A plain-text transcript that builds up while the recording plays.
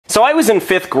So I was in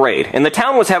 5th grade, and the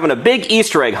town was having a big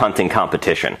Easter egg hunting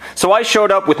competition. So I showed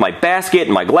up with my basket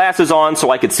and my glasses on so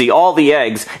I could see all the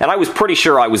eggs, and I was pretty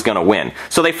sure I was gonna win.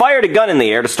 So they fired a gun in the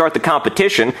air to start the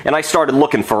competition, and I started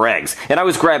looking for eggs. And I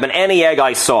was grabbing any egg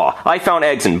I saw. I found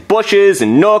eggs in bushes,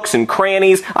 and nooks, and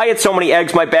crannies. I had so many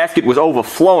eggs my basket was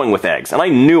overflowing with eggs, and I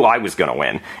knew I was gonna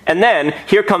win. And then,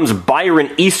 here comes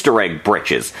Byron Easter egg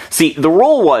britches. See, the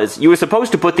rule was, you were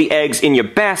supposed to put the eggs in your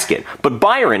basket, but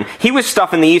Byron, he was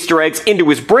stuffing the Easter eggs into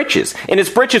his britches, and his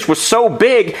britches were so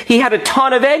big, he had a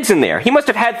ton of eggs in there. He must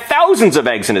have had thousands of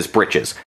eggs in his britches.